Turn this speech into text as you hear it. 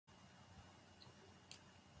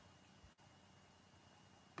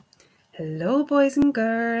Hello, boys and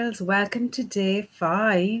girls. Welcome to day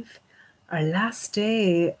 5, our last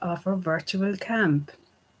day of our virtual camp.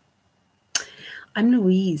 I'm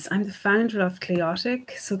Louise. I'm the founder of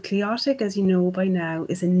Cleotic. So Cleotic, as you know by now,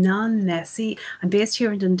 is a non-messy. I'm based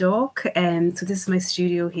here in Dundalk, so this is my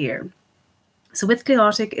studio here. So with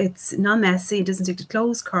Cleotic, it's non-messy. It doesn't stick to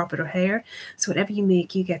clothes, carpet or hair. So whatever you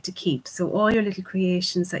make, you get to keep. So all your little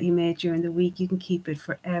creations that you made during the week, you can keep it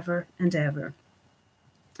forever and ever.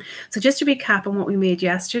 So just to recap on what we made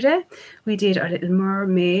yesterday, we did our little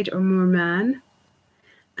mermaid or merman,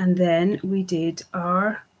 and then we did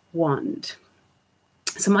our wand.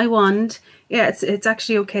 So my wand, yeah, it's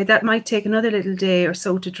actually okay. That might take another little day or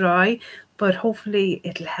so to dry, but hopefully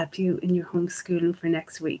it'll help you in your homeschooling for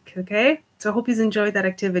next week, okay? So I hope you enjoyed that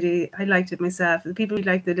activity. I liked it myself. The people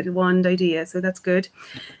liked the little wand idea, so that's good.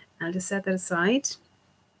 I'll just set that aside.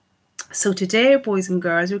 So today, boys and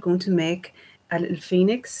girls, we're going to make a little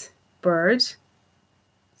phoenix bird,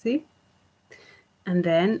 see? And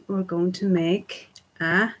then we're going to make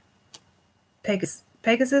a Pegasus.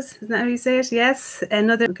 Pegasus, isn't that how you say it? Yes,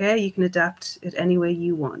 another, okay, you can adapt it any way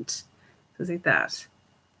you want. So like that.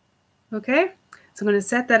 Okay, so I'm going to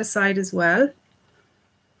set that aside as well.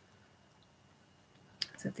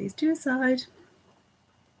 Set these two aside.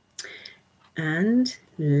 And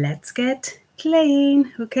let's get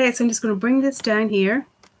playing. Okay, so I'm just going to bring this down here.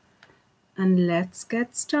 And let's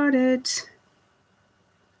get started.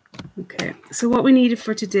 Okay, so what we needed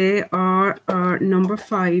for today are our number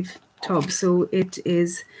 5 tubs. So it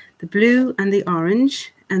is the blue and the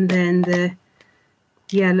orange, and then the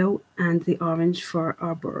yellow and the orange for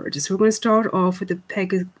our bird. So we're going to start off with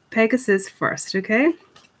the Pegasus first, okay?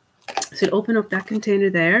 So we'll open up that container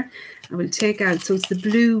there, and we'll take out, so it's the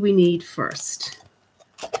blue we need first.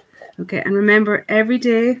 Okay, and remember, every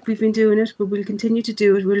day we've been doing it, but we'll continue to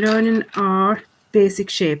do it. We're learning our basic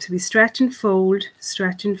shapes. We stretch and fold,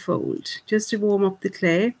 just to warm up the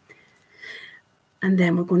clay. And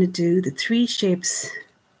then we're going to do the 3 shapes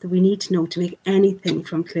that we need to know to make anything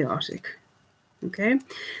from Cleotic. Okay,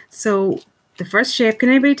 so the first shape, can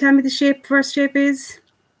anybody tell me the first shape is?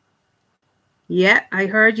 Yeah, I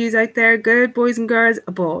heard you out there. Good, boys and girls,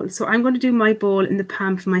 a ball. So I'm going to do my ball in the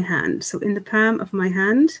palm of my hand. So in the palm of my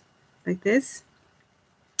hand, like this.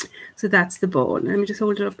 So that's the ball. Let me just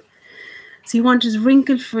hold it up. So you want it as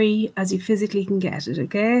wrinkle-free as you physically can get it,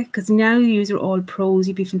 okay? Because now you are all pros.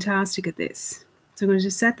 You'd be fantastic at this. So I'm going to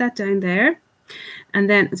just set that down there. And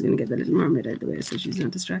then I was going to get the little mermaid out of the way so she's not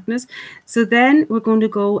distracting us. So then we're going to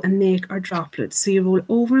go and make our droplets. So you roll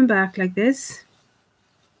over and back like this.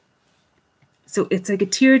 So it's like a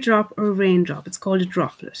teardrop or a raindrop. It's called a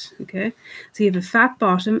droplet, okay? So you have a fat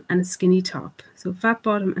bottom and a skinny top. So fat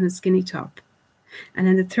bottom and a skinny top. And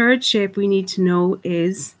then the third shape we need to know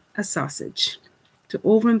is a sausage. So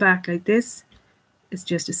over and back like this is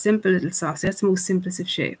just a simple little sausage. That's the most simplest of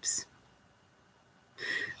shapes.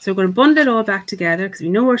 So we're going to bundle it all back together because we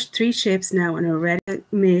know our 3 shapes now and are ready to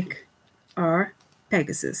make our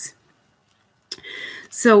Pegasus.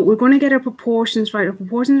 So we're going to get our proportions right. Our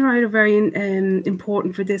proportions right are very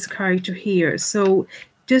important for this character here. So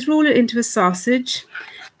just roll it into a sausage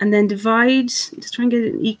and then divide. Just try and get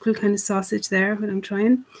an equal kind of sausage there when I'm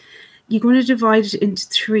trying. You're going to divide it into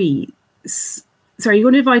 3. Sorry, you're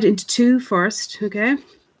going to divide it into 2 first, okay?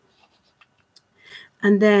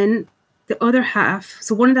 And then the other half,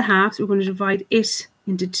 so one of the halves, we're going to divide it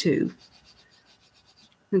into 2.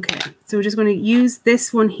 Okay, so we're just going to use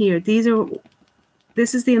this one here.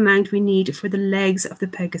 This is the amount we need for the legs of the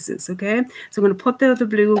Pegasus, okay? So I'm going to put the other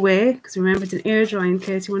blue away because remember it's an air drying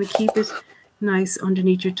case. You want to keep it nice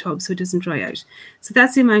underneath your tub so it doesn't dry out. So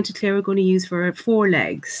that's the amount of clay we're going to use for 4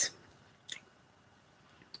 legs.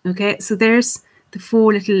 Okay, so there's the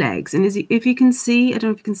 4 little legs. And if you can see, I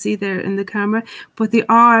don't know if you can see there in the camera, but they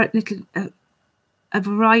are a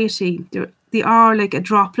variety. They are like a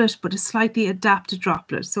droplet, but a slightly adapted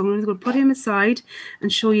droplet. So I'm going to put him aside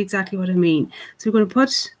and show you exactly what I mean. So we're going to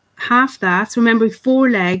put half that. So remember, 4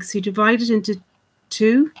 legs, so you divide it into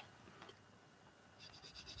 2.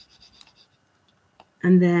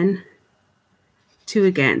 And then 2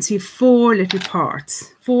 again. So you have 4 little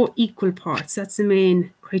parts, 4 equal parts. That's the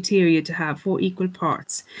main criteria to have, 4 equal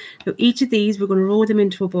parts. Now each of these, we're going to roll them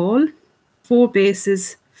into a ball, 4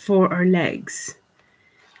 bases for our legs.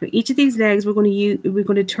 Now each of these legs, we're going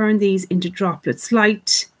to turn these into droplets,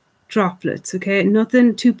 slight droplets, okay?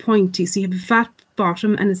 Nothing too pointy. So you have a fat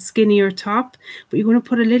bottom and a skinnier top, but you're going to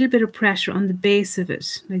put a little bit of pressure on the base of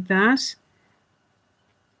it, like that,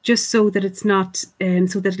 just so that it's not,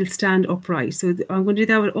 so that it'll stand upright. So I'm going to do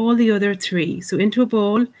that with all the other 3. So into a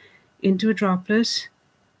ball, into a droplet,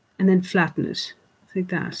 and then flatten it, like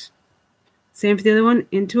that. Same for the other one,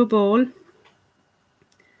 into a bowl,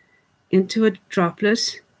 into a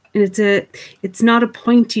droplet. And it's not a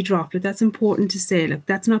pointy droplet. That's important to say. Look,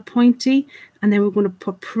 that's not pointy. And then we're going to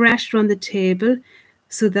put pressure on the table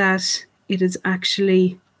so that it is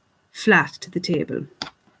actually flat to the table.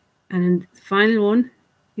 And then the final one,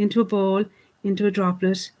 into a bowl, into a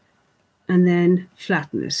droplet, and then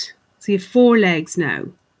flatten it. So you have 4 legs now.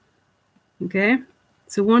 Okay?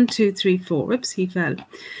 So 1, 2, 3, 4. Oops, he fell.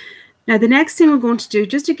 Now, the next thing we're going to do,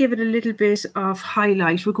 just to give it a little bit of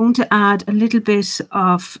highlight, we're going to add a little bit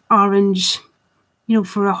of orange, you know,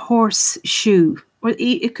 for a horseshoe. Or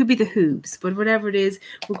it could be the hooves, but whatever it is,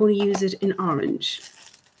 we're going to use it in orange.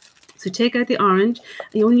 So take out the orange.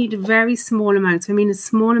 You only need a very small amount. So I mean a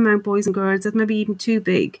small amount, boys and girls. That might be even too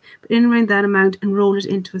big. But in around that amount and roll it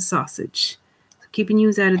into a sausage. So keeping you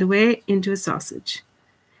out of the way, into a sausage.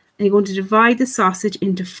 And you're going to divide the sausage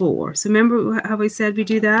into 4. So remember how I said we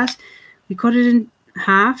do that? We cut it in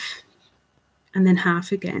half and then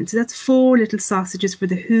half again. So that's 4 little sausages for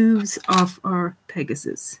the hooves of our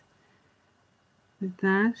Pegasus. Like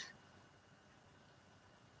that.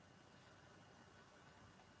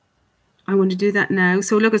 I want to do that now.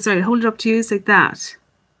 So look, sorry, hold it up to you. It's like that.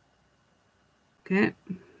 Okay.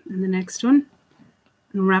 And the next one.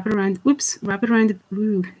 And wrap it around. Whoops. Wrap it around the.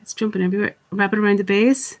 Ooh, it's jumping everywhere. Wrap it around the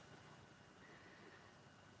base.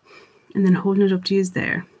 And then holding it up to you is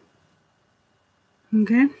there.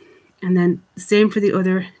 Okay. And then the same for the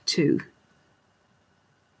other 2.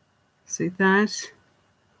 So like that.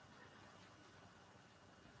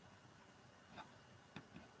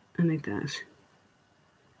 And like that.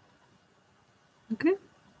 Okay.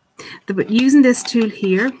 But using this tool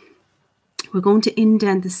here, we're going to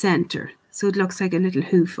indent the center. So it looks like a little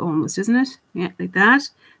hoof almost, isn't it? Yeah, like that.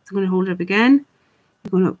 So I'm going to hold it up again.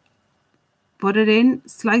 I'm going to put it in,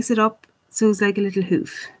 slice it up so it's like a little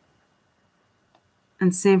hoof.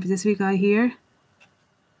 And same for this wee guy here.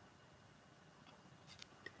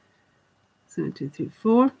 So 1, 2, 3,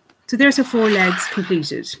 4. So there's our 4 legs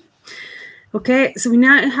completed. Okay, so we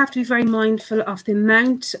now have to be very mindful of the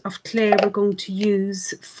amount of clay we're going to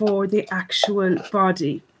use for the actual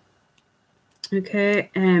body. Okay,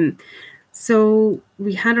 so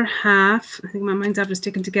we had our half. I think my mind's after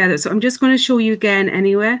sticking together. So I'm just going to show you again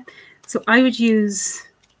anyway. So I would use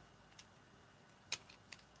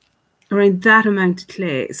around that amount of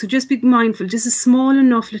clay. So just be mindful, just a small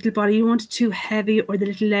enough little body. You don't want it too heavy or the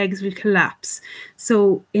little legs will collapse.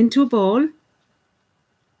 So into a bowl.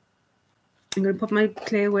 I'm going to put my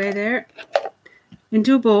clay away there,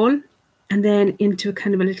 into a bowl, and then into a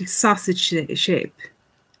kind of a little sausage shape.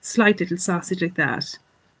 Slight little sausage like that.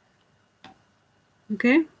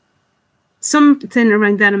 Okay? Something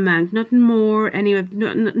around that amount, nothing more, anyway,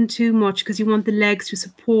 nothing too much, because you want the legs to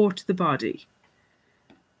support the body.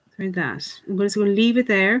 Like that. I'm just going to leave it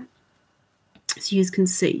there so you can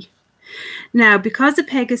see. Now, because the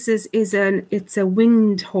Pegasus is it's a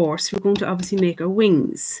winged horse, we're going to obviously make our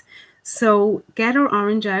wings. So get our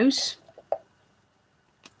orange out,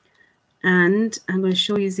 and I'm going to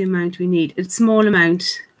show you the amount we need. It's a small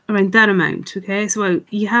amount, around that amount, okay? So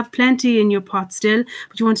you have plenty in your pot still,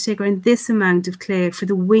 but you want to take around this amount of clay for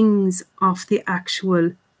the wings of the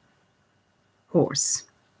actual horse.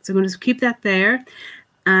 So I'm going to keep that there,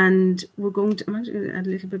 and we're going to, I'm actually going to add a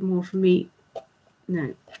little bit more for me now.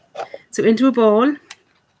 So into a bowl,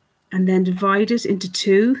 and then divide it into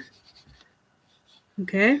 2,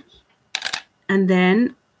 okay? And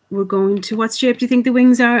then we're going to, what shape do you think the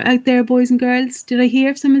wings are out there, boys and girls? Did I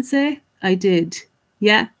hear someone say? I did.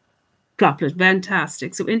 Yeah? Droplet.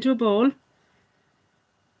 Fantastic. So into a bowl.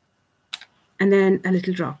 And then a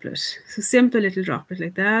little droplet. So simple little droplet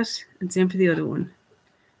like that. And same for the other one.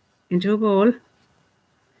 Into a bowl.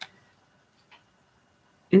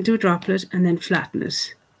 Into a droplet. And then flatten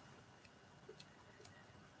it.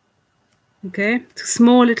 Okay, so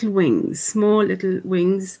small little wings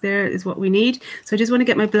there is what we need. So I just want to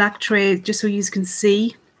get my black tray just so you can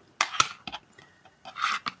see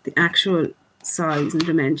the actual size and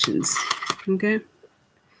dimensions. Okay,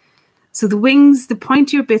 so the wings, the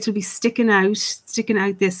pointier bits will be sticking out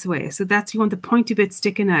this way. So that's, you want the pointy bit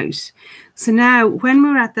sticking out. So now when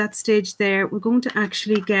we're at that stage there, we're going to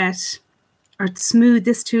actually get our smooth,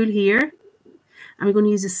 this tool here. And we're going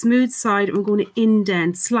to use a smooth side, and we're going to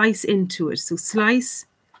indent, slice into it. So slice,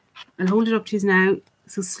 I'll hold it up to you now.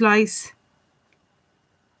 So slice,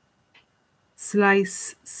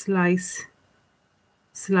 slice, slice,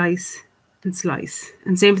 slice, and slice.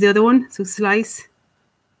 And same for the other one. So slice,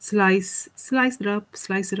 slice, slice it up,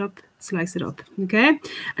 slice it up, slice it up. Okay? I'm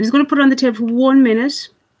just going to put it on the table for 1 minute.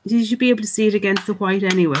 You should be able to see it against the white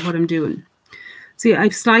anyway, what I'm doing. So yeah,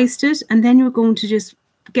 I've sliced it, and then you're going to just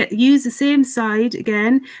use the same side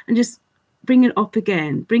again and just bring it up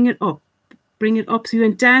again. Bring it up. Bring it up. So you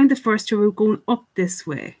went down the first row, we're going up this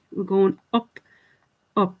way. We're going up,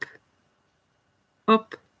 up,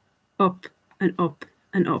 up, up, and up,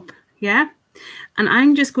 and up. Yeah? And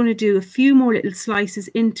I'm just going to do a few more little slices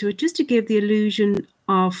into it just to give the illusion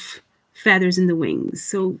of feathers in the wings.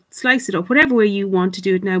 So slice it up, whatever way you want to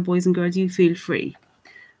do it now, boys and girls, you feel free.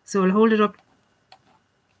 So I'll hold it up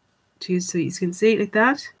to you so you can see it like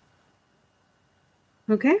that.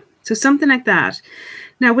 Okay, so something like that.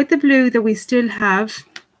 Now with the blue that we still have,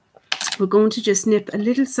 we're going to just nip a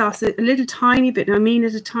little sausage, a little tiny bit, I mean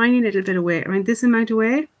it a tiny little bit away, around this amount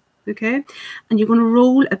away, okay? And you're going to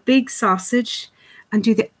roll a big sausage and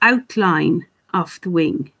do the outline of the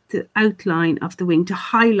wing, to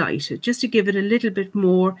highlight it, just to give it a little bit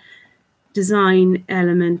more design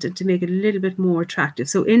element and to make it a little bit more attractive.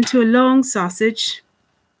 So into a long sausage,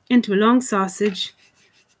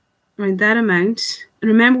 around that amount. And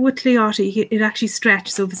remember with Cleotta, it actually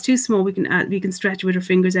stretches. So if it's too small, we can stretch it with our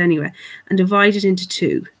fingers anyway, and divide it into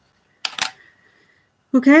 2.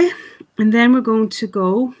 Okay, and then we're going to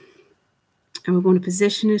go and we're going to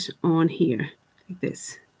position it on here like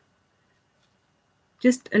this.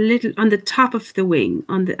 Just a little on the top of the wing,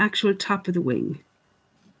 on the actual top of the wing.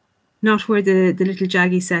 Not where the little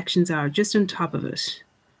jaggy sections are, just on top of it.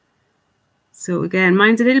 So again,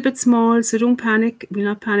 mine's a little bit small, so don't panic. We'll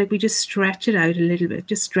not panic. We just stretch it out a little bit.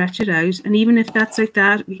 Just stretch it out. And even if that's like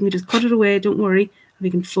that, we can just cut it away. Don't worry.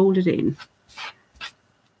 We can fold it in.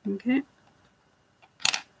 Okay.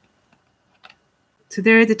 So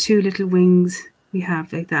there are the 2 little wings we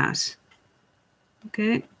have like that.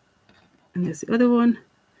 Okay. And there's the other one.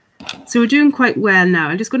 So we're doing quite well now.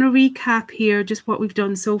 I'm just going to recap here just what we've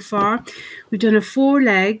done so far. We've done 4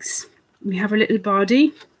 legs. We have our little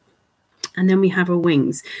body. And then we have our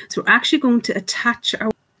wings. So we're actually going to attach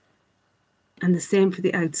our, and the same for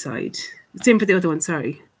the outside. Same for the other one,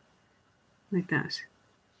 sorry. Like that.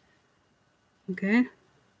 Okay.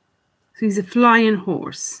 So he's a flying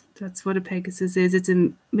horse. That's what a Pegasus is. It's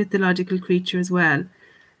a mythological creature as well.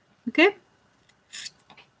 Okay.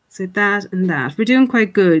 So that and that. We're doing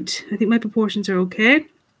quite good. I think my proportions are okay.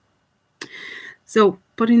 So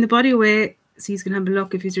putting the body away, so he's going to have a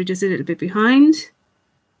look if he's just a little bit behind.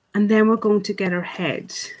 And then we're going to get our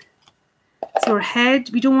head. So our head,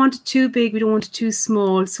 we don't want it too big, we don't want it too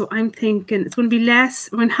small. So I'm thinking it's going to be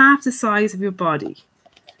less, around half the size of your body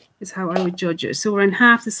is how I would judge it. So around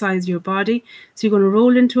half the size of your body. So you're going to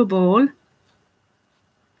roll into a ball.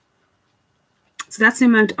 So that's the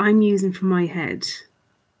amount I'm using for my head.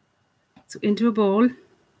 So into a ball.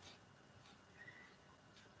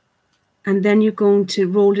 And then you're going to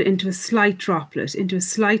roll it into a slight droplet,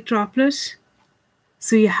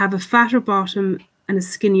 So you have a fatter bottom and a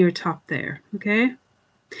skinnier top there, okay?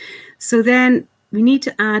 So then we need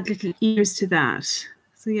to add little ears to that.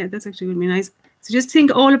 So yeah, that's actually going to be nice. So just think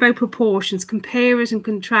all about proportions, compare it and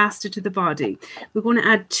contrast it to the body. We're going to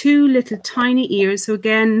add 2 little tiny ears. So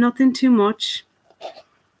again, nothing too much.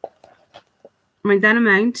 Around that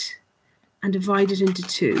amount, and divide it into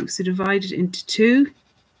 2. So divide it into 2.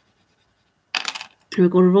 And we're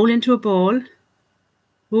going to roll into a ball.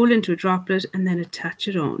 Roll into a droplet and then attach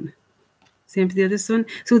it on. Same for the other one.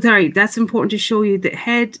 So sorry, that's important to show you the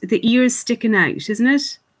head, the ears sticking out, isn't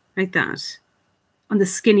it? Like that, on the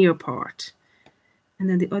skinnier part. And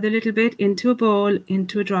then the other little bit into a ball,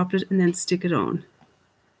 into a droplet, and then stick it on.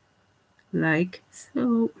 Like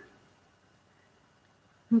so.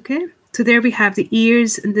 Okay, so there we have the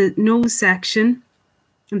ears and the nose section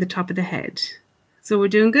and the top of the head. So we're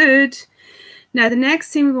doing good. Now, the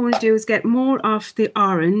next thing we're going to do is get more of the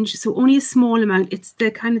orange. So only a small amount. It's the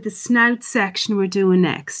kind of the snout section we're doing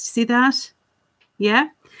next. See that? Yeah?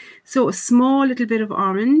 So a small little bit of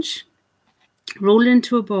orange. Roll it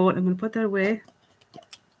into a ball. I'm going to put that away.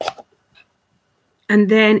 And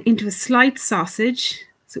then into a slight sausage.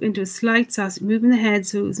 So into a slight sausage. Moving the head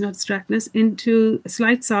so it's not distracting us. Into a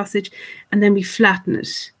slight sausage. And then we flatten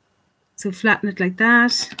it. So flatten it like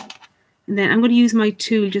that. And then I'm going to use my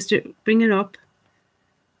tool just to bring it up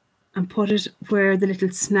and put it where the little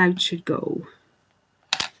snout should go.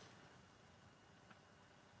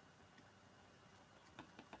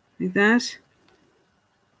 Like that.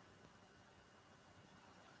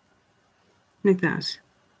 Like that.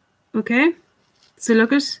 Okay? So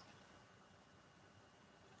look at.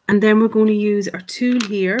 And then we're going to use our tool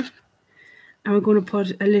here. And we're going to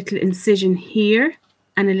put a little incision here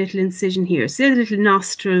and a little incision here. See the little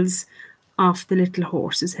nostrils off the little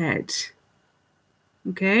horse's head.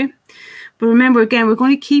 Okay, but remember again, we're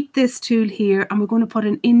going to keep this tool here and we're going to put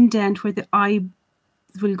an indent where the eye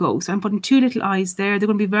will go. So I'm putting 2 little eyes there. They're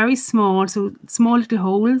going to be very small, so small little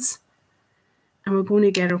holes. And we're going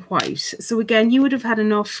to get a white. So again, you would have had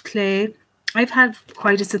enough clay. I've had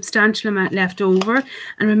quite a substantial amount left over.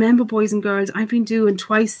 And remember, boys and girls, I've been doing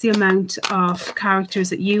twice the amount of characters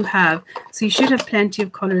that you have. So you should have plenty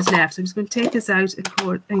of colours left. So I'm just going to take this out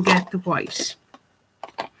and get the white.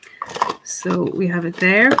 So we have it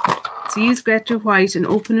there. So use get your white and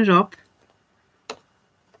open it up.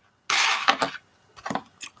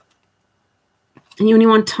 And you only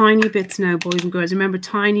want tiny bits now, boys and girls. Remember,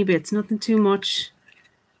 tiny bits, nothing too much.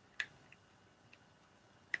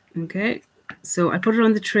 Okay, so I put it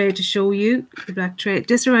on the tray to show you, the black tray,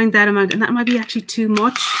 just around that amount, and that might be actually too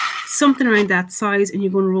much. Something around that size, and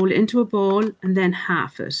you're going to roll it into a ball and then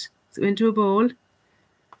half it. So into a ball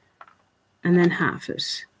and then half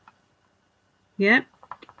it. Yeah,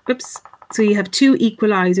 oops. So you have 2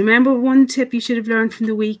 equal eyes. Remember, one tip you should have learned from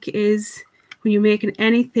the week is when you're making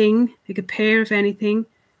anything, like a pair of anything,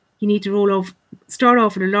 you need to start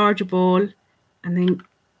off with a larger ball and then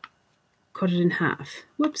cut it in half.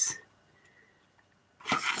 Whoops.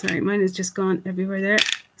 Sorry, mine has just gone everywhere there.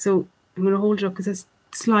 So I'm going to hold it up because it's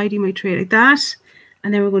sliding my tray like that.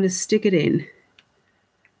 And then we're going to stick it in.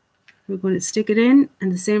 We're going to stick it in,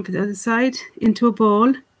 and the same for the other side, into a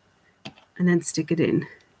ball and then stick it in.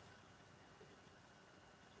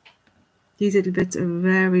 These little bits are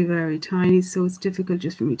very, very tiny, so it's difficult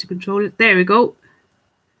just for me to control it. There we go.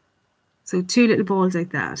 So 2 little balls like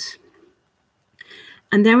that.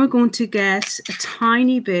 And then we're going to get a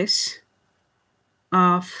tiny bit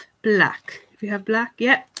of black. If you have black,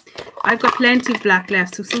 yeah. I've got plenty of black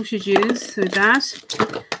left, so should use. So that.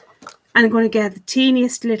 And I'm going to get the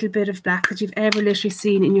teeniest little bit of black that you've ever literally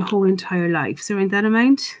seen in your whole entire life. So around that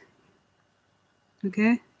amount.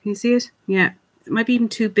 Okay, can you see it? Yeah. It might be even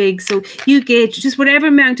too big, so you gauge just whatever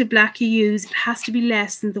amount of black you use. It has to be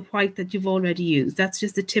less than the white that you've already used. That's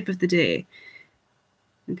just the tip of the day.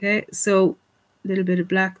 Okay, so a little bit of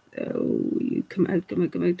black. Oh, you come out.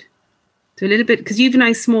 So a little bit, because you've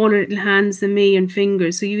nice smaller little hands than me and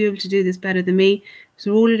fingers, so you'll be able to do this better than me.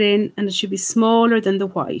 So roll it in, and it should be smaller than the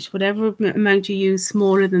white. Whatever amount you use,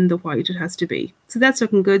 smaller than the white it has to be. So that's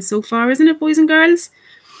looking good so far, isn't it, boys and girls?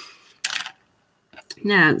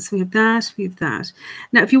 Now, so we have that.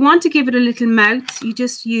 Now, if you want to give it a little mouth, you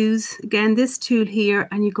just use, again, this tool here,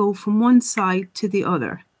 and you go from one side to the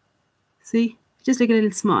other. See? Just like a little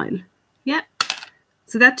smile. Yeah.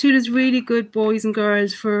 So that tool is really good, boys and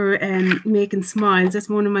girls, for making smiles. That's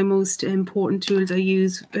one of my most important tools I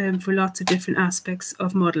use for lots of different aspects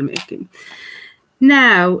of model making.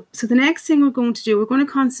 Now, so the next thing we're going to do, we're going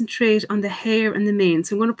to concentrate on the hair and the mane.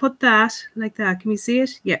 So I'm going to put that like that. Can we see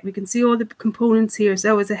it? Yeah, we can see all the components here.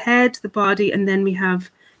 So it's the head, the body, and then we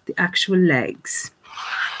have the actual legs.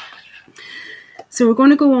 So we're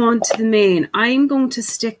going to go on to the mane. I'm going to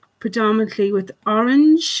stick predominantly with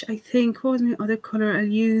orange. I think, what was my other color? I'll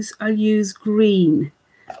use green.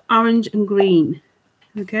 Orange and green.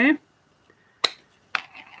 Okay.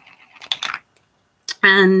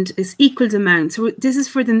 And it's equal amounts. So this is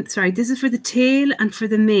for the tail and for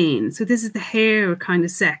the mane. So this is the hair kind of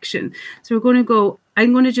section. So we're going to go,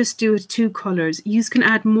 I'm going to just do it 2 colors. You can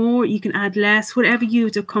add more, you can add less, whatever you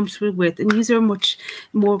are comfortable with. And these are much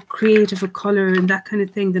more creative a color and that kind of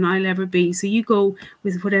thing than I'll ever be. So you go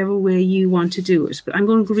with whatever way you want to do it. But I'm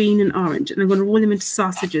going green and orange, and I'm going to roll them into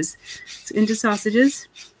sausages. So into sausages.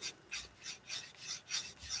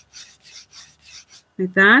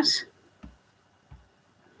 Like that.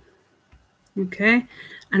 Okay,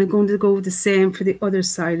 and I'm going to go the same for the other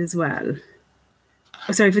side as well.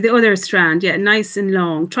 Oh, sorry, for the other strand. Yeah, nice and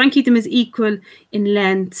long. Try and keep them as equal in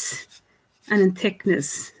length and in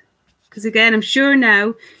thickness. Because again, I'm sure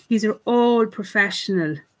now these are all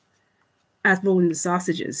professional at rolling the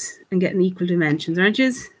sausages and getting equal dimensions, aren't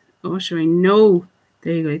you? Oh, sure, I know.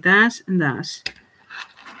 There you go, like that and that.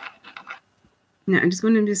 Now I'm just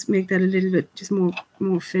going to make that a little bit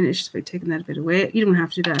more finished by taking that a bit away. You don't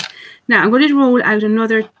have to do that. Now I'm going to roll out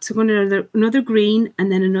another green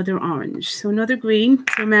and then another orange. So another green.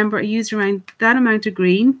 So remember, I used around that amount of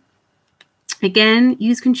green. Again,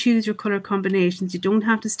 you can choose your color combinations. You don't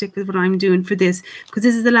have to stick with what I'm doing for this, because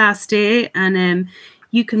this is the last day, and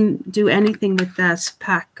you can do anything with that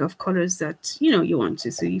pack of colors that you want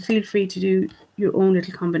to. So you feel free to do your own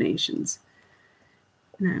little combinations.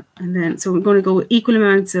 Now, and then, so we're going to go equal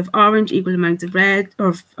amounts of orange, equal amounts of red,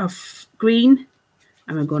 or of green,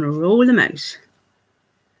 and we're going to roll them out.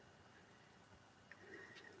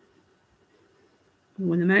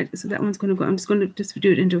 Roll them out. So that one's going to go, I'm just going to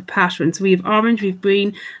do it into a pattern. So we have orange, we have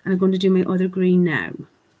green, and I'm going to do my other green now.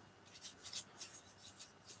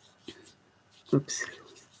 Oops,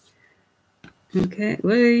 Okay,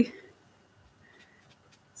 way.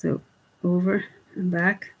 So over and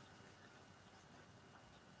back.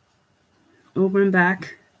 Over and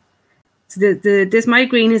back. So this my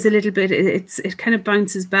green is a little bit, it kind of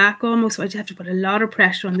bounces back almost, so I have to put a lot of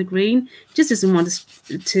pressure on the green. It just doesn't want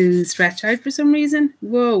to stretch out for some reason.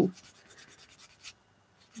 Whoa.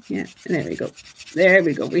 Yeah, there we go. There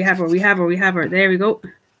we go. We have her. There we go.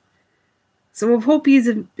 So I hope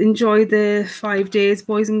you enjoyed the 5 days,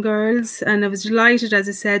 boys and girls. And I was delighted, as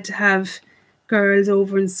I said, to have girls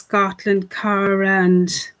over in Scotland, Cara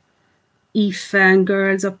and Aoife, and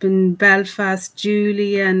girls up in Belfast,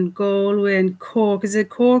 Julie and Galway and Cork. Is it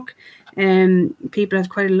Cork? People have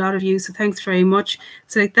quite a lot of you, so thanks very much.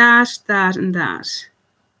 So like that, that, and that.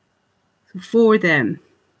 So 4 of them.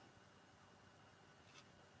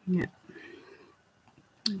 Yeah.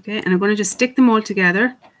 Okay, and I'm going to just stick them all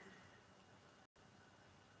together.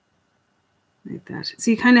 Like that.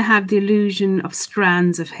 So you kind of have the illusion of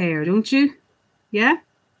strands of hair, don't you? Yeah?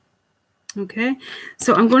 Okay,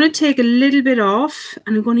 so I'm going to take a little bit off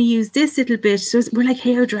and I'm going to use this little bit. So we're like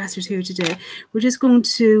hairdressers here today. We're just going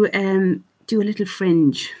to do a little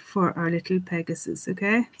fringe for our little Pegasus,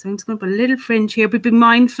 okay? So I'm just going to put a little fringe here, but be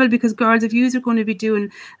mindful because girls, if you are going to be doing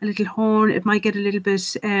a little horn, it might get a little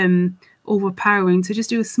bit overpowering. So just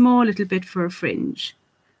do a small little bit for a fringe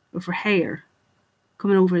or for hair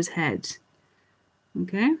coming over his head,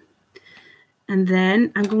 okay? And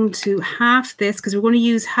then I'm going to half this because we're going to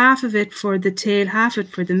use half of it for the tail, half it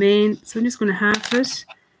for the mane. So I'm just going to half it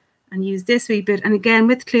and use this wee bit. And again,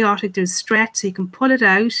 with Cleotic, there's stretch, so you can pull it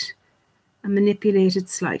out and manipulate it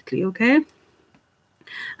slightly, okay? And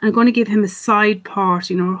I'm going to give him a side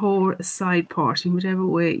parting or a side parting, whatever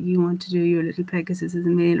way you want to do your little Pegasus as a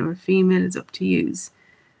male or a female, is up to use.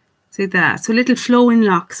 So that. So little flowing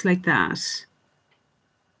locks like that.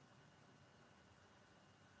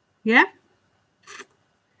 Yeah?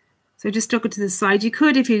 So I just stuck it to the side. You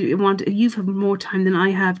could, if you want, you have more time than I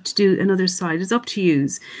have to do another side. It's up to you.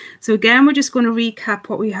 So again, we're just going to recap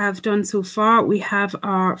what we have done so far. We have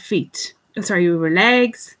our feet. Sorry, our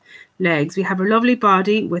legs. We have our lovely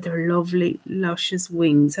body with our lovely, luscious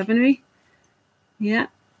wings, haven't we? Yeah.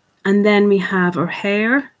 And then we have our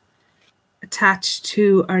hair attached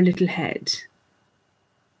to our little head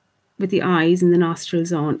with the eyes and the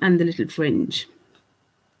nostrils on and the little fringe.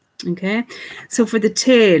 Okay, so for the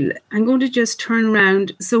tail, I'm going to just turn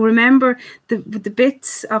around. So remember the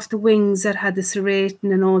bits of the wings that had the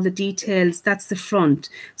serrating and all the details, that's the front.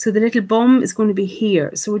 So the little bum is going to be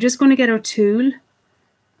here. So we're just going to get our tool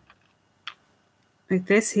like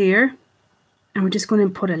this here, and we're just going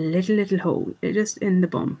to put a little hole just in the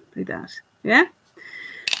bum like that. Yeah,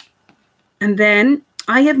 and then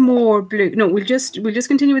I have more blue. No, we'll just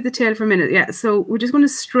continue with the tail for a minute. Yeah, so we're just going to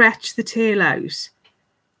stretch the tail out.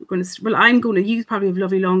 Well, I'm going to use probably have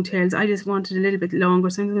lovely long tails. I just wanted a little bit longer,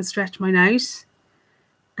 so I'm going to stretch mine out.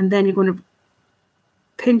 And then you're going to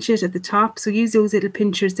pinch it at the top. So use those little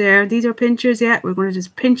pinchers there. These are pinchers, yeah. We're going to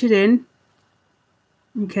just pinch it in.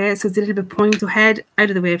 Okay, so it's a little bit point. So head out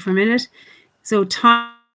of the way for a minute. So tiny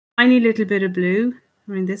little bit of blue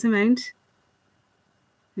around this amount.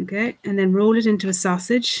 Okay, and then roll it into a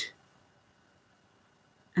sausage.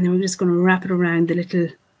 And then we're just going to wrap it around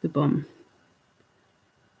the bum.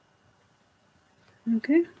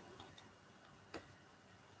 Okay,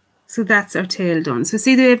 so that's our tail done. So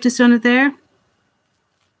see that I've just done it there,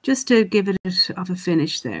 just to give it of a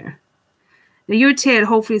finish there. Now your tail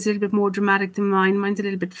hopefully is a little bit more dramatic than mine. Mine's a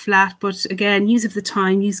little bit flat, but again, use of the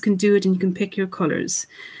time, you can do it and you can pick your colors.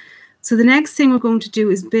 So the next thing we're going to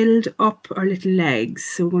do is build up our little legs.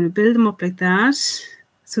 So we're going to build them up like that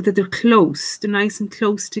so that they're close, they're nice and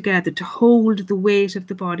close together to hold the weight of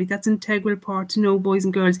the body. That's an integral part to know, boys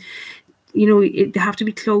and girls. You know, they have to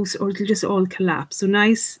be close or it'll just all collapse. So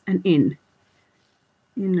nice and in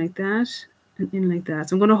like that and in like that.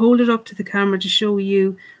 So I'm going to hold it up to the camera to show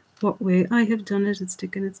you what way I have done it. It's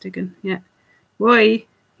sticking. Yeah. Boy,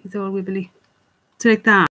 he's all wibbly. So like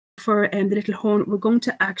that. For the little horn, we're going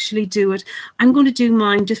to actually do it. I'm going to do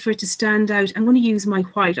mine just for it to stand out. I'm going to use my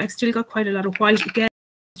white. I've still got quite a lot of white. Again,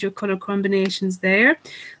 your color combinations there.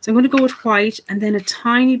 So I'm going to go with white and then a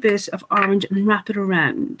tiny bit of orange and wrap it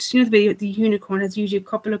around. You know, the unicorn has usually a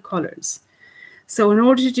couple of colors. So in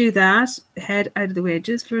order to do that, head out of the way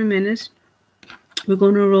just for a minute. We're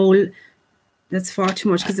going to roll. That's far too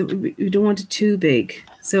much because we don't want it too big.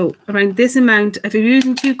 So around this amount, if you're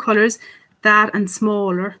using 2 colors, that and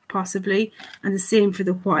smaller possibly, and the same for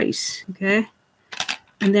the white. Okay,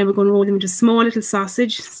 and then we're going to roll them into small little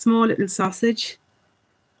sausage. Small little sausage.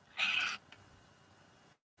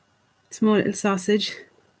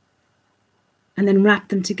 and then wrap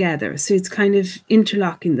them together. So it's kind of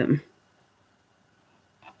interlocking them.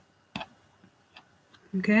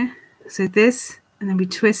 Okay, so this, and then we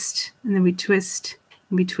twist, and then we twist,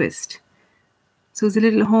 and we twist. So there's a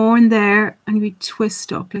little horn there, and we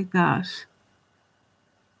twist up like that.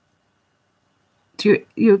 So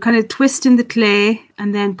you're kind of twisting the clay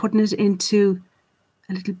and then putting it into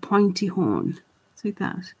a little pointy horn. So like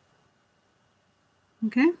that.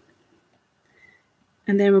 Okay.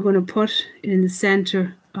 And then we're going to put it in the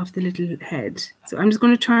center of the little head. So I'm just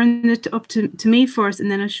going to turn it up to me first,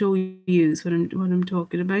 and then I'll show you what I'm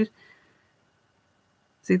talking about.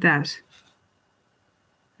 So like that.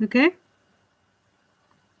 Okay.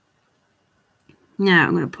 Now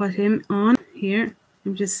I'm going to put him on here.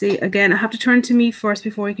 And just see, again, I have to turn to me first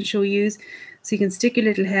before I can show you. So you can stick your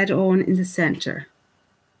little head on in the center.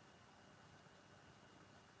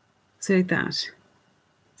 So like that.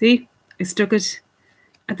 See, I stuck it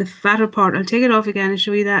at the fatter part. I'll take it off again and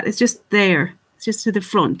show you that. It's just there. It's just to the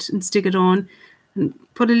front, and stick it on and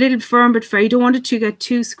put a little firm but fair. You don't want it to get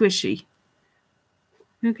too squishy.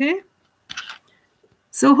 Okay.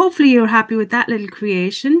 So hopefully you're happy with that little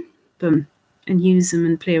creation. Boom. And use them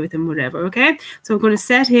and play with them, whatever. Okay, so we're going to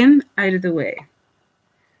set him out of the way.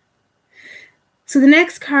 So the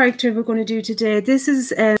next character we're going to do today, this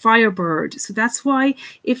is a Firebird. So that's why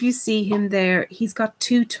if you see him there, he's got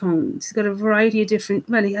two tones. He's got a variety of different,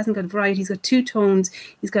 well, he hasn't got a variety, he's got two tones.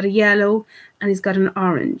 He's got a yellow and he's got an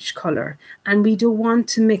orange color. And we don't want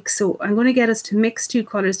to mix. So I'm going to get us to mix two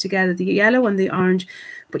colors together, the yellow and the orange,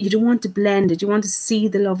 but you don't want to blend it. You want to see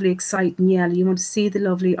the lovely exciting yellow. You want to see the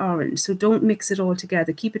lovely orange. So don't mix it all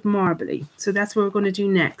together. Keep it marbly. So that's what we're going to do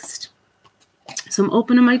next. So I'm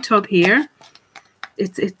opening my tub here.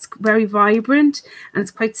 It's very vibrant and it's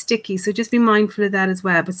quite sticky. So just be mindful of that as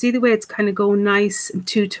well. But see the way it's kind of going nice and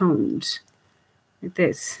two-toned. Like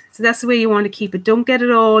this. So that's the way you want to keep it. Don't get it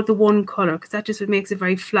all the one color, because that just makes it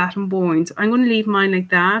very flat and boring. So I'm going to leave mine like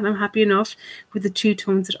that. I'm happy enough with the two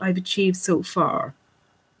tones that I've achieved so far.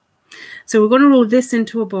 So we're going to roll this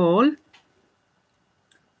into a ball.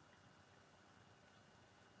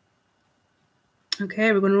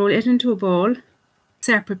 Okay, we're going to roll it into a ball.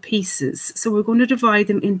 Separate pieces. So we're going to divide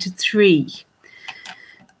them into three.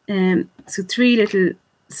 So three little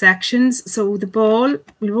sections. So the ball,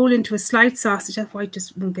 we roll into a slight sausage. That's why I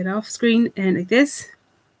just won't get off screen, and like this.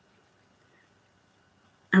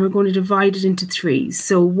 And we're going to divide it into three.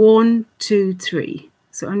 So 1, 2, 3.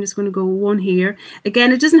 So I'm just going to go one here.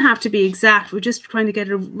 Again, it doesn't have to be exact. We're just trying to get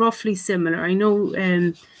it roughly similar. I know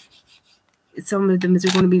some of them are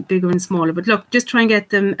going to be bigger and smaller, but look, just try and get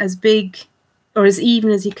them as big or as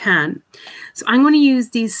even as you can. So I'm going to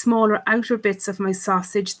use these smaller outer bits of my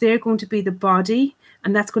sausage. They're going to be the body,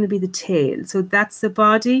 and that's going to be the tail. So that's the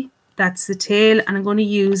body, that's the tail, and I'm going to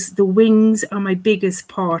use the wings are my biggest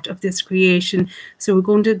part of this creation. So we're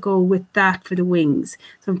going to go with that for the wings.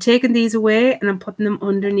 So I'm taking these away and I'm putting them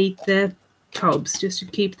underneath the tubs just to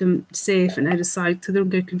keep them safe and out of sight so they don't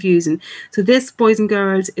get confusing. So this, boys and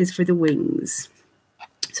girls, is for the wings.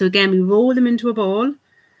 So again, we roll them into a ball.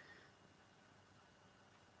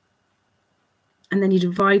 And then you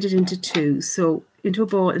divide it into two. So into a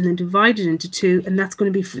ball and then divide it into two. And that's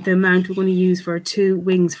going to be for the amount we're going to use for our two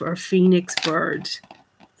wings for our phoenix bird. So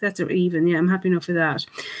that's even. Yeah, I'm happy enough with that.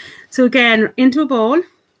 So again, into a ball.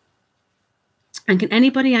 And can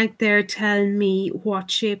anybody out there tell me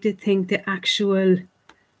what shape they think the actual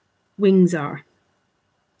wings are?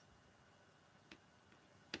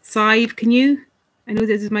 Sive, can you? I know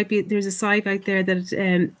there's a Sive out there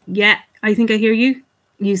that, yeah, I think I hear you.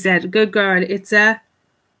 You said, good girl, it's a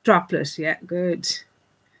droplet. Yeah, good.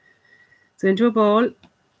 So into a ball,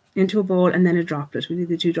 and then a droplet. We do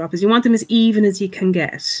the two droplets. You want them as even as you can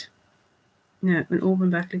get. Now, and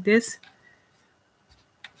open back like this.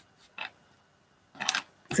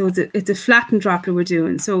 So it's a flattened droplet we're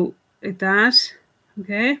doing. So like that,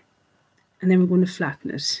 okay? And then we're going to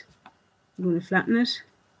flatten it. We're going to flatten it.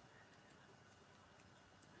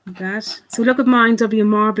 Like that. So look at mine, W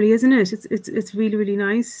marbly, isn't it? It's really, really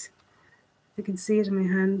nice. I can see it in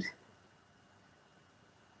my hand.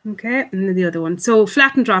 Okay, and then the other one. So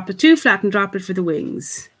flattened droplet, two flattened droplet for the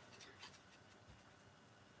wings.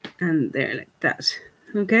 And there, like that.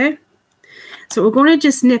 Okay. So we're going to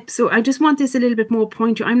just nip. So I just want this a little bit more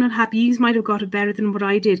pointy. I'm not happy. You might have got it better than what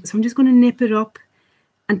I did. So I'm just going to nip it up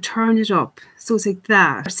and turn it up. So it's like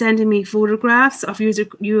that. Sending me photographs of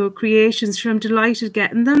your creations. Sure, I'm delighted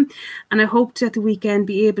getting them. And I hope to at the weekend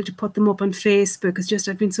be able to put them up on Facebook. It's just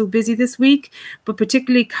I've been so busy this week. But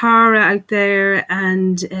particularly Cara out there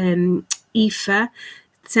and Aoife.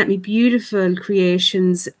 sent me beautiful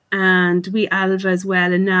creations, and we Alva as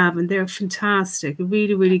well, and Nav, and they're fantastic,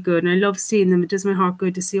 really, really good. And I love seeing them. It does my heart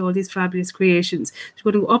good to see all these fabulous creations. So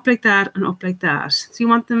you're going to go up like that and up like that. So you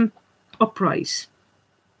want them upright.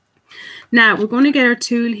 Now we're going to get our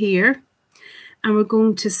tool here, and we're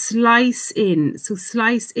going to slice in. So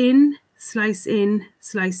slice in, slice in,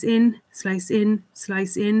 slice in, slice in,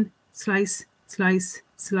 slice in, slice, slice,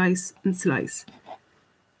 slice, and slice.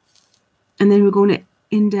 And then we're going to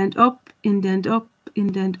indent up, indent up,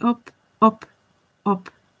 indent up, up, up,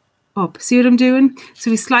 up. See what I'm doing?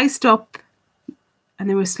 So we sliced up, and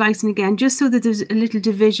then we're slicing again, just so that there's a little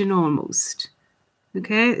division almost.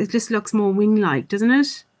 Okay, it just looks more wing-like, doesn't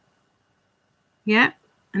it? Yeah.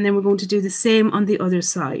 And then we're going to do the same on the other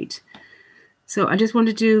side. So I just want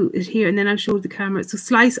to do it here, and then I'll show the camera. So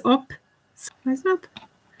slice up, slice up.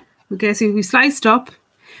 Okay, so we sliced up,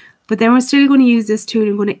 but then we're still going to use this tool.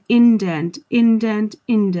 I'm going to indent, indent,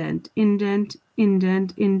 indent, indent,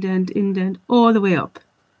 indent, indent, indent, all the way up.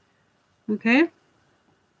 Okay.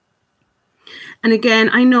 And again,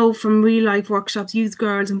 I know from real life workshops, you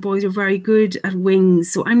girls and boys are very good at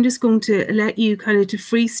wings. So I'm just going to let you kind of to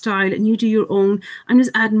freestyle, and you do your own. I'm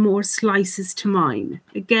just adding more slices to mine.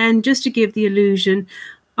 Again, just to give the illusion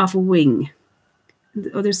of a wing. And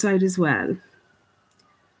the other side as well.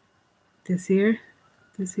 This here,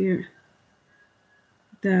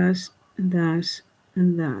 that, and that,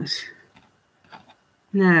 and that.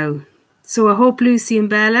 Now, so I hope Lucy and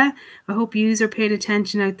Bella, I hope yous are paying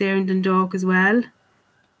attention out there in Dundalk as well,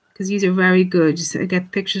 because yous are very good. So I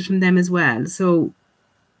get pictures from them as well. So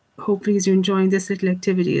hopefully you're enjoying this little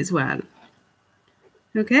activity as well.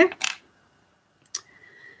 Okay.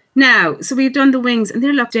 Now, so we've done the wings, and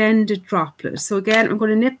they're like ended droplets. So again, I'm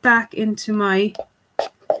going to nip back into my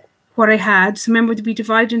what I had. So remember to be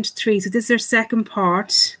divided into 3. So this is our second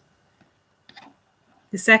part,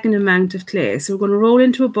 the second amount of clay. So we're going to roll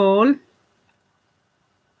into a ball.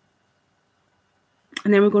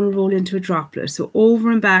 And then we're going to roll into a droplet. So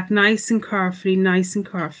over and back, nice and carefully, nice and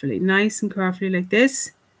carefully, nice and carefully like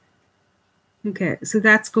this. Okay, so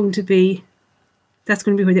that's going to be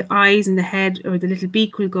where the eyes and the head or the little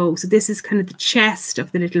beak will go. So this is kind of the chest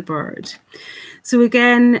of the little bird. So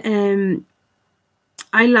again,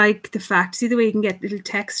 I like the fact, see the way you can get little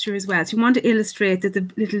texture as well. So you want to illustrate that the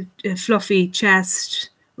little fluffy chest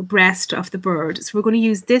or breast of the bird. So we're going to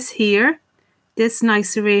use this here, this nice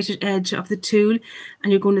serrated edge of the tool,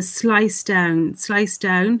 and you're going to slice down.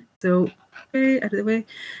 So okay, out of the way,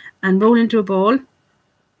 and roll into a ball.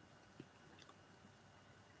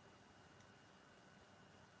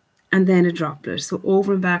 And then a droplet. So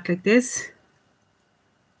over and back like this,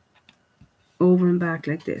 over and back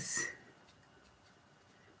like this.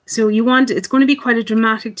 So you want, it's going to be quite a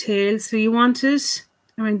dramatic tail. So you want it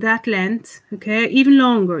around that length, okay? Even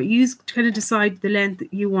longer. You kind of decide the length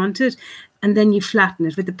that you want it, and then you flatten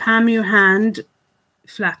it with the palm of your hand.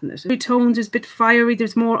 Flatten it. Every tones, there's a bit fiery,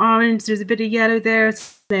 there's more orange, there's a bit of yellow there,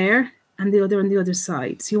 and the other on the other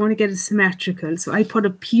side. So you want to get it symmetrical. So I put a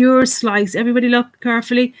pure slice. Everybody look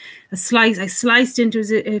carefully. A slice. I sliced into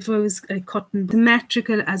as if I was cutting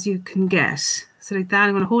symmetrical as you can get. So like that.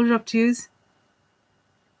 I'm going to hold it up to you.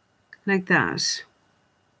 Like that.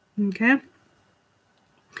 Okay.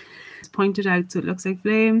 Just point it out so it looks like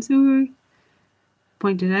flames.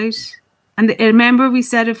 Point it out. And remember we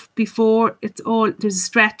said it before, it's all, there's a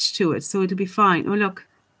stretch to it, so it'll be fine. Oh, look.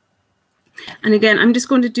 And again, I'm just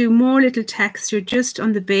going to do more little texture just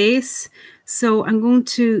on the base. So I'm going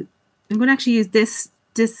to actually use this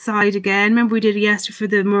side again. Remember we did it yesterday for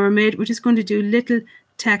the mermaid. We're just going to do little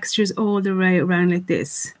textures all the way around like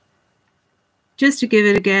this. Just to give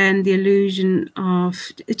it again the illusion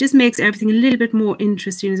of, it just makes everything a little bit more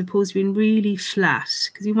interesting as opposed to being really flat,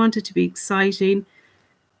 because you want it to be exciting.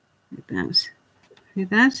 Like that. Like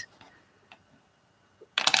that.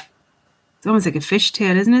 It's almost like a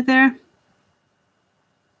fishtail, isn't it there?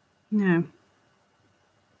 No.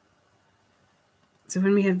 So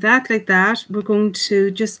when we have that like that, we're going to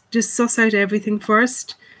just suss out everything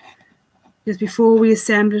first. Just before we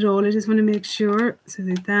assemble it all, I just want to make sure. So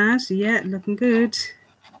like that. Yeah, looking good.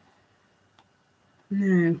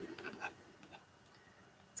 Now.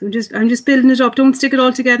 So I'm just building it up. Don't stick it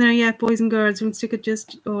all together yet, boys and girls. Don't stick it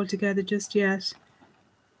just all together just yet.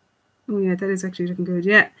 Oh yeah, that is actually looking good.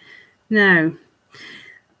 Yeah. Now.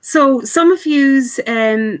 So some of yous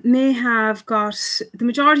may have got, the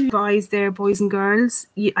majority of eyes there, boys and girls.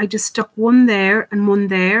 I just stuck one there and one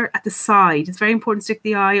there at the side. It's very important to stick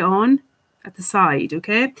the eye on at the side,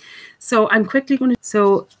 okay? So I'm quickly going to,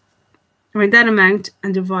 so around that amount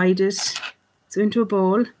and divide it, so into a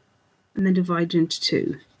ball, and then divide it into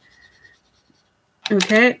 2.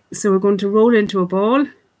 Okay, so we're going to roll into a ball.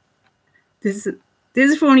 This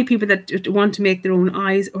is for only people that want to make their own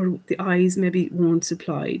eyes, or the eyes maybe weren't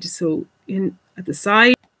supplied. So in at the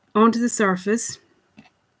side, onto the surface.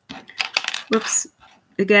 Whoops.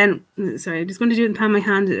 Again, sorry, I'm just going to do it in pan my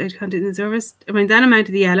hand. I can't do it in the surface. Around that amount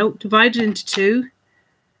of the yellow, divide it into two,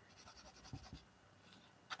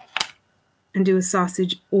 and do a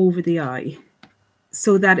sausage over the eye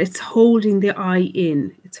so that it's holding the eye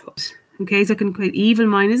in. Okay, he's looking quite evil,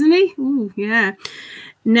 mine, isn't he? Ooh, yeah.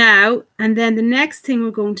 Now, and then the next thing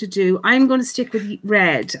we're going to do, I'm going to stick with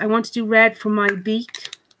red. I want to do red for my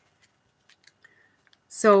beak.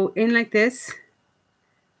 So in like this.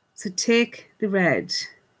 So take the red.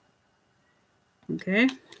 Okay.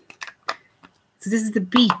 So this is the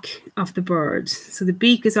beak of the bird. So the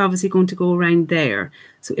beak is obviously going to go around there.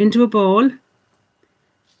 So into a ball.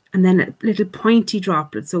 And then a little pointy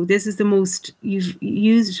droplet. So this is the most, you've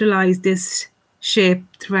utilized this shape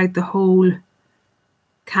throughout the whole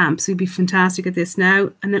camp. So you'd be fantastic at this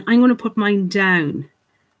now. And then I'm going to put mine down.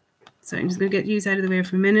 So I'm just going to get yours out of the way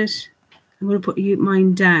for a minute. I'm going to put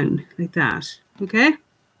mine down like that. Okay?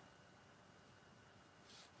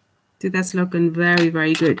 So that's looking very,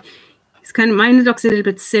 very good. It's kind of, mine looks a little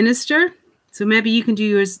bit sinister. So maybe you can do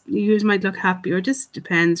yours. Yours might look happy, or it just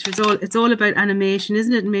depends. It's all about animation,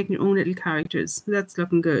 isn't it? And making your own little characters. So that's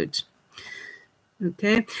looking good.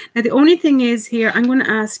 Okay. Now the only thing is here, I'm going to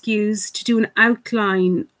ask you to do an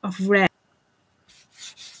outline of red.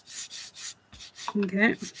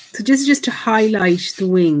 Okay. So this is just to highlight the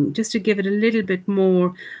wing, just to give it a little bit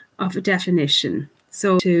more of a definition.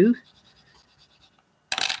 So 2.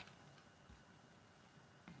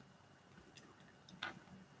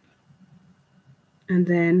 And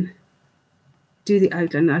then do the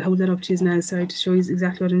outline. I'll hold that up to you now, sorry, to show you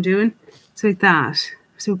exactly what I'm doing. So like that.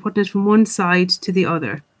 So we're putting it from one side to the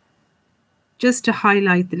other, just to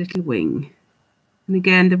highlight the little wing. And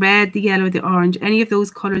again, the red, the yellow, the orange, any of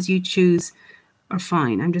those colors you choose are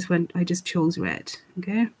fine. I just chose red.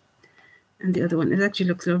 Okay. And the other one, it actually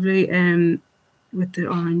looks lovely with the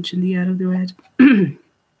orange and the yellow, the red.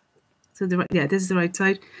 So this is the right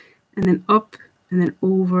side. And then up and then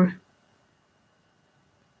over.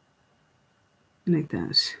 Like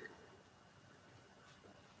that.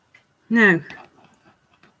 Now,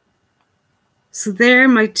 so there are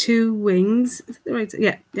my 2 wings. Is that the right?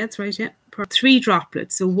 Yeah, that's right. Yeah, 3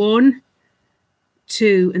 droplets. So 1,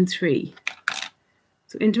 2, and 3.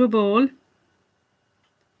 So into a ball,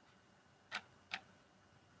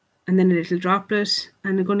 and then a little droplet,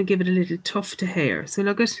 and I'm going to give it a little tuft of hair. So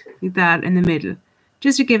look at like that in the middle,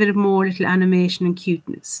 just to give it a more little animation and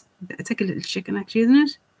cuteness. It's like a little chicken, actually, isn't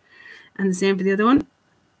it? And the same for the other one.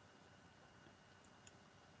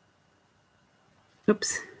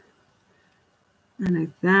 Oops. And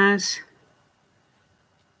like that.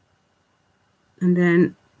 And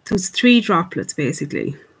then those 3 droplets,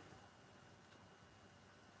 basically.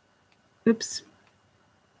 Oops.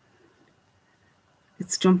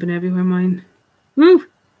 It's jumping everywhere, mine. Woo!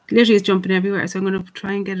 Literally it's jumping everywhere. So I'm going to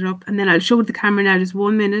try and get it up. And then I'll show the camera now just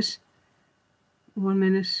 1 minute. 1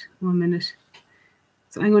 minute. 1 minute.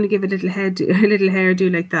 So I'm going to give a little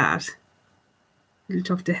hairdo like that. A little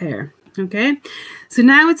tuft of hair. Okay. So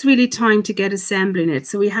now it's really time to get assembling it.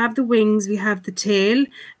 So we have the wings, we have the tail,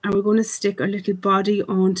 and we're going to stick our little body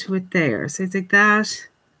onto it there. So it's like that.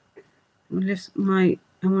 I'll lift I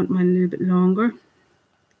want mine a little bit longer.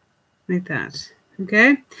 Like that.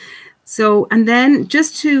 Okay. So, and then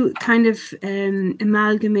just to kind of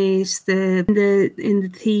amalgamate in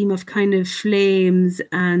the theme of kind of flames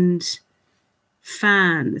and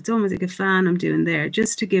fan. It's almost like a fan I'm doing there,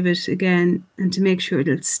 just to give it again and to make sure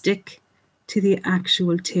it'll stick to the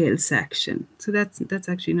actual tail section. So that's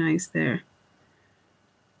actually nice there.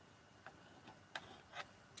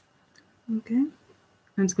 Okay,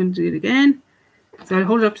 I'm just going to do it again. So I'll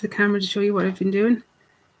hold it up to the camera to show you what I've been doing.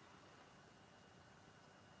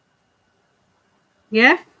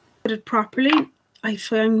 Yeah, put it properly. I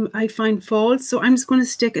find faults, so I'm just going to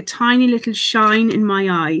stick a tiny little shine in my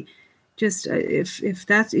eye. Just if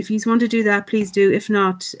you want to do that, please do. If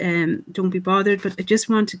not, don't be bothered. But I just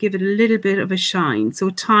want to give it a little bit of a shine.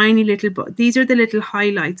 So tiny little, these are the little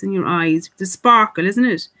highlights in your eyes. The sparkle, isn't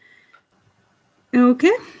it?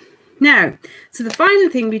 Okay. Now, so the final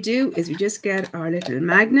thing we do is we just get our little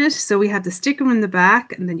magnet. So we have the sticker in the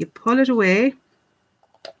back, and then you pull it away,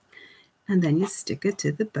 and then you stick it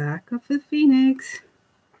to the back of the phoenix.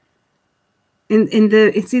 See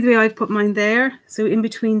the way I've put mine there? So in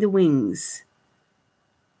between the wings.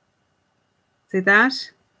 See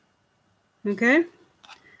that? Okay.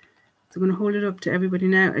 So I'm going to hold it up to everybody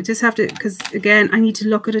now. I just have to, because again, I need to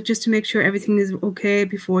look at it just to make sure everything is okay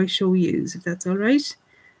before I show you, if that's all right.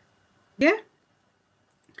 Yeah.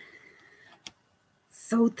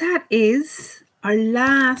 So that is our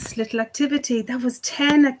last little activity. That was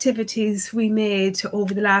 10 activities we made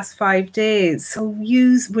over the last 5 days. So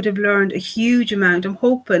you would have learned a huge amount, I'm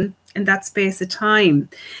hoping, in that space of time.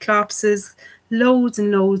 Clopses, loads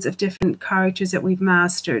and loads of different characters that we've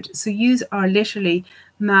mastered. So you are literally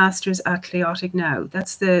masters at Chaotic now.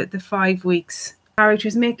 That's the 5 weeks.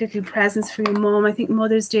 Characters, make little presents for your mom. I think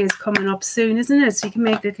Mother's Day is coming up soon, isn't it? So you can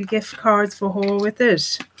make little gift cards for her with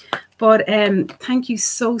it. But thank you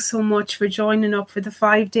so much for joining up for the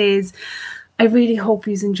 5 days. I really hope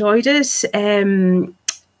you've enjoyed it.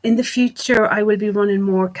 In the future, I will be running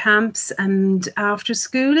more camps and after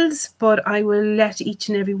schools, but I will let each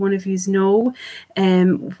and every one of you know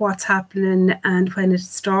what's happening and when it's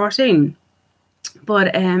starting.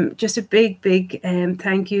 But just a big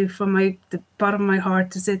thank you from the bottom of my heart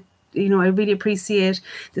to say, you know, I really appreciate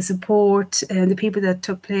the support and the people that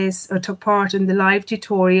took part in the live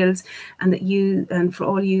tutorials, and for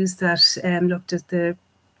all yous that looked at the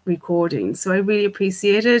recording. So I really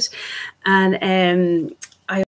appreciate it. And